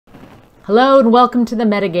Hello and welcome to the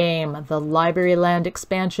Metagame, the Librarianship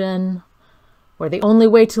Expansion, where the only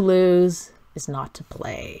way to lose is not to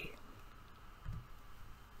play.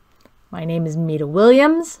 My name is Mita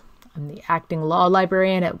Williams. I'm the acting law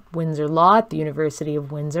librarian at Windsor Law at the University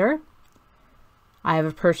of Windsor. I have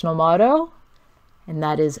a personal motto, and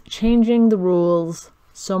that is changing the rules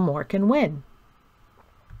so more can win.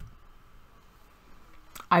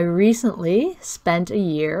 I recently spent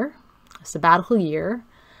a sabbatical year,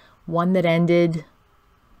 one that ended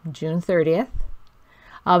June 30th.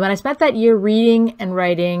 And I spent that year reading and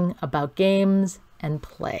writing about games and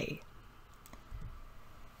play.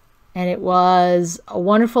 And it was a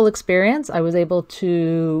wonderful experience. I was able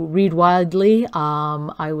to read widely.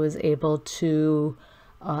 I was able to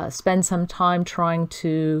spend some time trying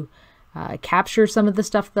to capture some of the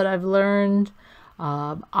stuff that I've learned.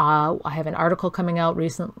 I have an article coming out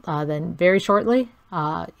very shortly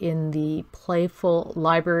in the Playful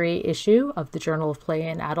Library issue of the Journal of Play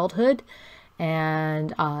and Adulthood.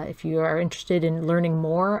 And if you are interested in learning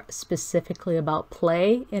more specifically about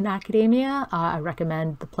play in academia, I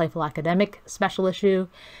recommend the Playful Academic special issue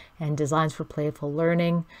and Designs for Playful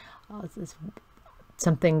Learning. It's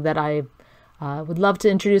something that I would love to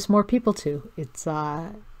introduce more people to. It's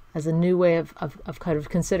as a new way of kind of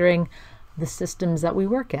considering the systems that we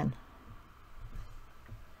work in.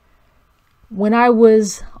 When I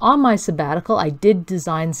was on my sabbatical, I did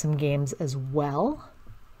design some games as well.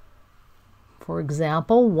 For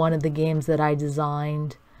example, one of the games that I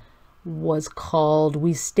designed was called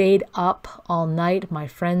We Stayed Up All Night, My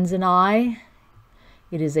Friends and I.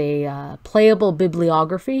 It is a playable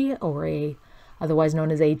bibliography, or otherwise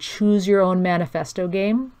known as a choose your own manifesto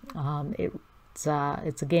game. It's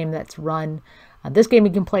a game that's run. This game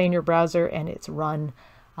you can play in your browser, and it's run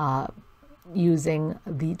using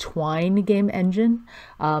the Twine game engine.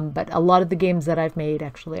 But a lot of the games that I've made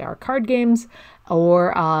actually are card games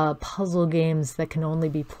or puzzle games that can only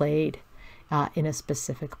be played in a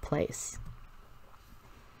specific place.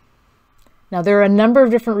 Now, there are a number of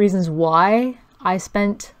different reasons why I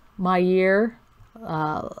spent my year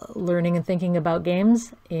learning and thinking about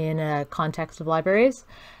games in a context of libraries.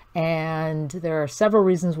 And there are several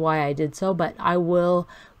reasons why I did so, but I will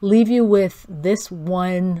leave you with this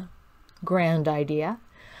one grand idea,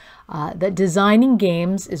 that designing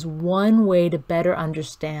games is one way to better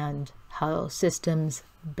understand how systems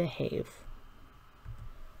behave.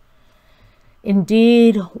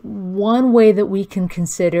 Indeed, one way that we can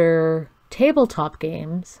consider tabletop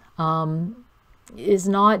games is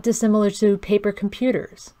not dissimilar to paper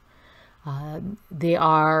computers. They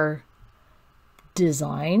are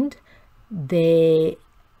designed, they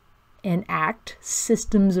enact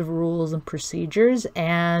systems of rules and procedures,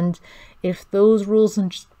 and if those rules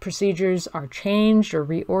and procedures are changed or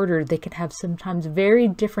reordered, they can have sometimes very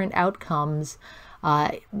different outcomes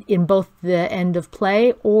in both the end of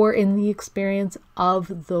play or in the experience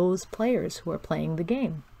of those players who are playing the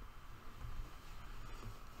game.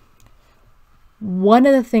 One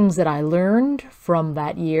of the things that I learned from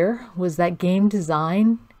that year was that game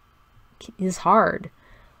design is hard.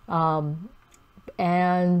 And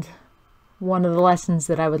one of the lessons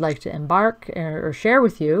that I would like to share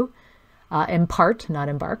with you, impart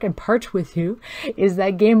with you, is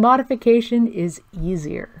that game modification is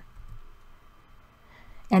easier.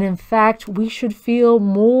 And in fact, we should feel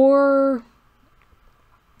more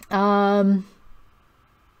able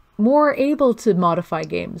to modify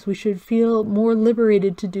games. We should feel more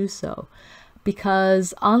liberated to do so.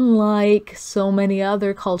 Because unlike so many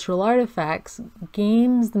other cultural artifacts,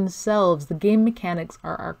 games themselves, the game mechanics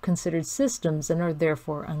are considered systems and are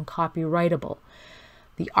therefore uncopyrightable.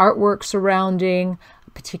 The artwork surrounding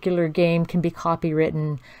a particular game can be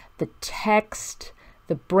copywritten. The text,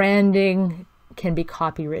 the branding can be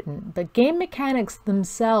copywritten. But game mechanics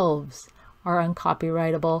themselves are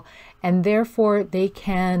uncopyrightable, and therefore they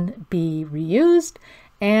can be reused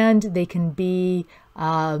and they can be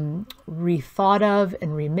rethought of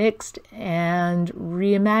and remixed and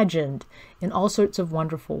reimagined in all sorts of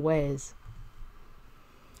wonderful ways.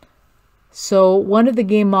 So one of the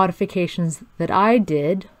game modifications that I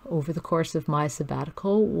did over the course of my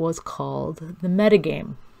sabbatical was called the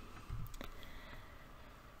Metagame.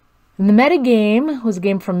 And the Metagame was a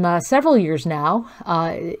game from several years now.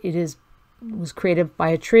 It was created by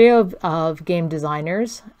a trio of game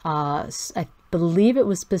designers. I believe it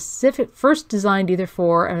was first designed either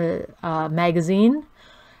for a magazine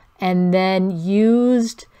and then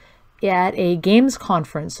used at a games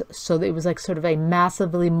conference. So that it was like sort of a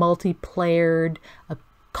massively multiplayered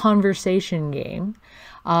conversation game.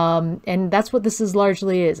 And that's what this is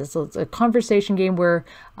largely is. It's a conversation game where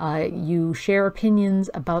you share opinions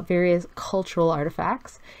about various cultural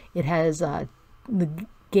artifacts. It has, the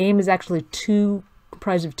game is actually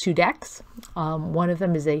comprised of 2 decks. One of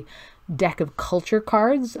them is a deck of culture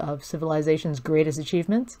cards of civilization's greatest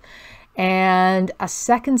achievements, and a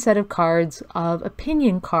second set of cards of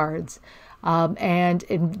opinion cards. And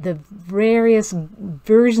in the various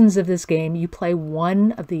versions of this game, you play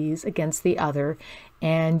one of these against the other,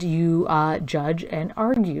 and you judge and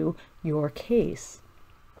argue your case.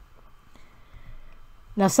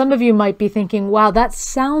 Now, some of you might be thinking, wow, that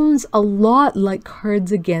sounds a lot like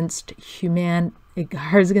Cards Against Humanity,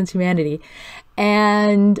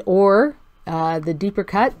 or the deeper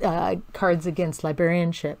cut, Cards Against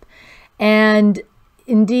Librarianship. And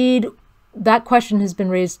indeed, that question has been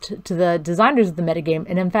raised to the designers of the metagame.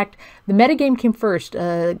 And in fact, the metagame came first.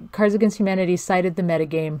 Cards Against Humanity cited the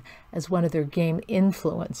metagame as one of their game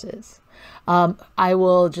influences. I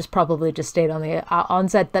will probably state on the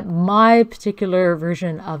onset that my particular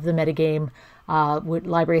version of the metagame, with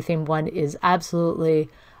Library Theme 1, is absolutely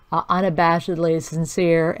unabashedly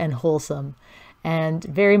sincere and wholesome, and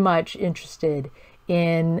very much interested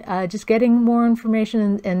in just getting more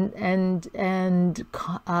information and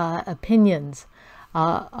opinions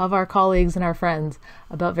of our colleagues and our friends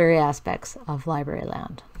about various aspects of library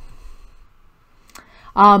land.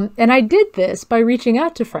 And I did this by reaching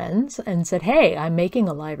out to friends and said, hey, I'm making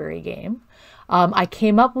a library game. I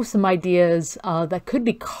came up with some ideas that could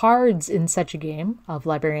be cards in such a game of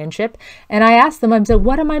librarianship. And I asked them, I said,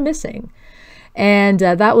 what am I missing? And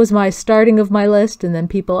that was my starting of my list. And then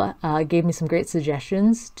people gave me some great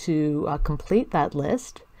suggestions to complete that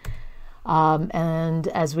list. And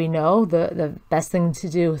as we know, the best thing to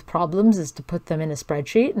do with problems is to put them in a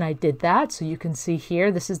spreadsheet, and I did that. So you can see here,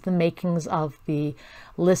 this is the makings of the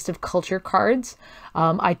list of culture cards.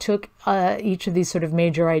 I took each of these sort of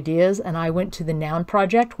major ideas, and I went to the Noun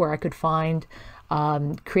project where I could find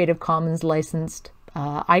Creative Commons licensed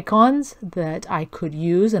icons that I could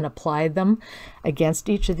use and apply them against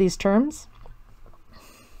each of these terms.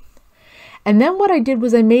 And then what I did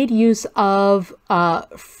was I made use of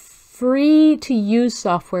free-to-use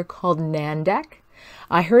software called Nandeck.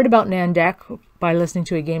 I heard about Nandeck by listening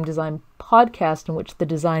to a game design podcast in which the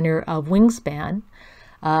designer of Wingspan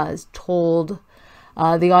told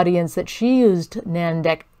the audience that she used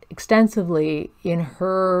Nandeck extensively in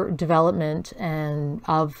her development and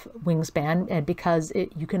of Wingspan, and because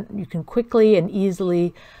you can quickly and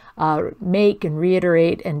easily make and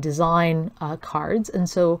reiterate and design cards. And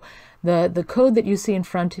so the code that you see in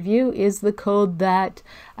front of you is the code that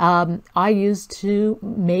I used to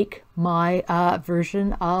make my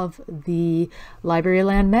version of the Library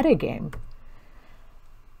Land metagame.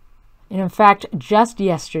 And in fact, just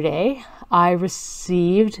yesterday, I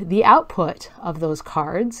received the output of those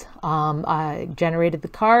cards. I generated the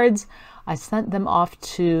cards. I sent them off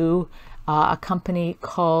to a company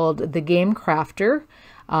called The Game Crafter.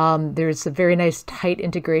 There's a very nice tight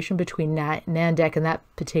integration between Nandeck and that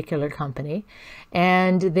particular company.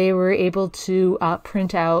 And they were able to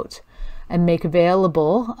print out and make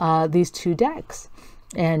available these 2 decks.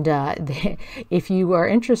 And if you are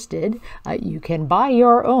interested, you can buy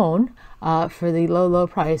your own for the low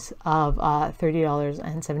price of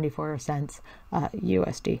 $30.74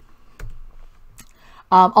 USD.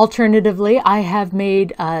 Alternatively, I have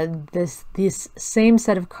made this same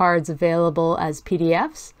set of cards available as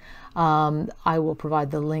PDFs. I will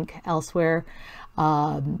provide the link elsewhere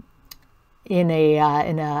in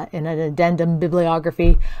an addendum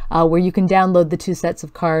bibliography where you can download the 2 sets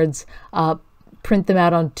of cards, print them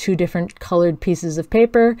out on 2 different colored pieces of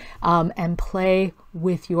paper, and play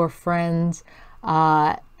with your friends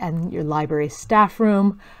and your library staff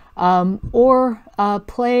room, or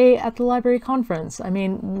play at the library conference. I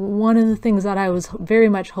mean, one of the things that I was very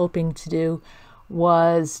much hoping to do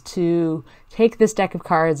was to take this deck of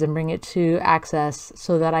cards and bring it to Access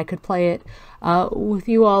so that I could play it with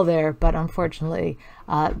you all there, but unfortunately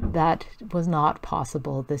that was not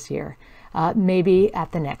possible this year. Maybe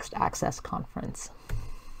at the next Access conference.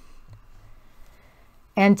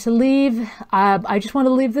 And to leave, I just want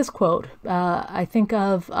to leave this quote. I think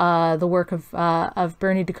of the work of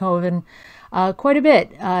Bernie DeKoven quite a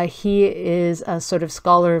bit. He is a sort of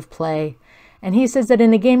scholar of play, and he says that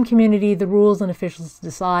in a game community, the rules and officials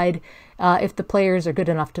decide if the players are good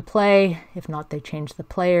enough to play. If not, they change the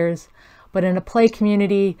players. But in a play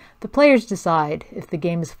community, the players decide if the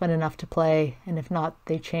game is fun enough to play, and if not,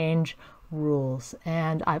 they change rules.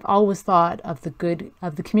 And I've always thought of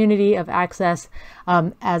the community of Access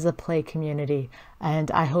as a play community, and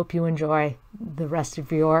I hope you enjoy the rest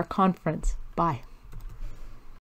of your conference. Bye.